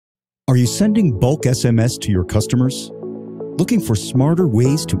Are you sending bulk SMS to your customers? Looking for smarter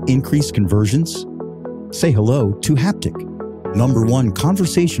ways to increase conversions? Say hello to Haptik, #1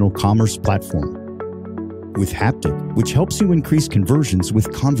 conversational commerce platform. With Haptik, which helps you increase conversions with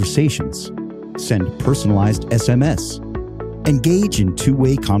conversations, send personalized SMS, engage in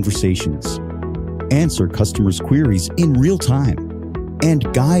two-way conversations, answer customers' queries in real time, and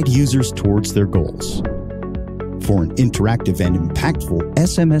guide users towards their goals. For an interactive and impactful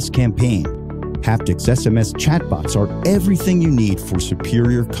SMS campaign, Haptik's SMS chatbots are everything you need for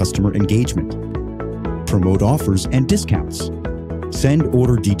superior customer engagement. Promote offers and discounts. Send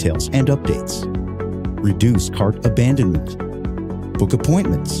order details and updates. Reduce cart abandonment. Book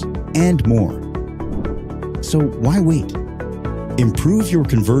appointments, and more. So why wait? Improve your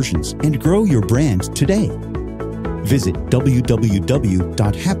conversions and grow your brand today. Visit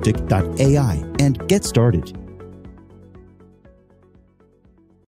www.haptik.ai and get started.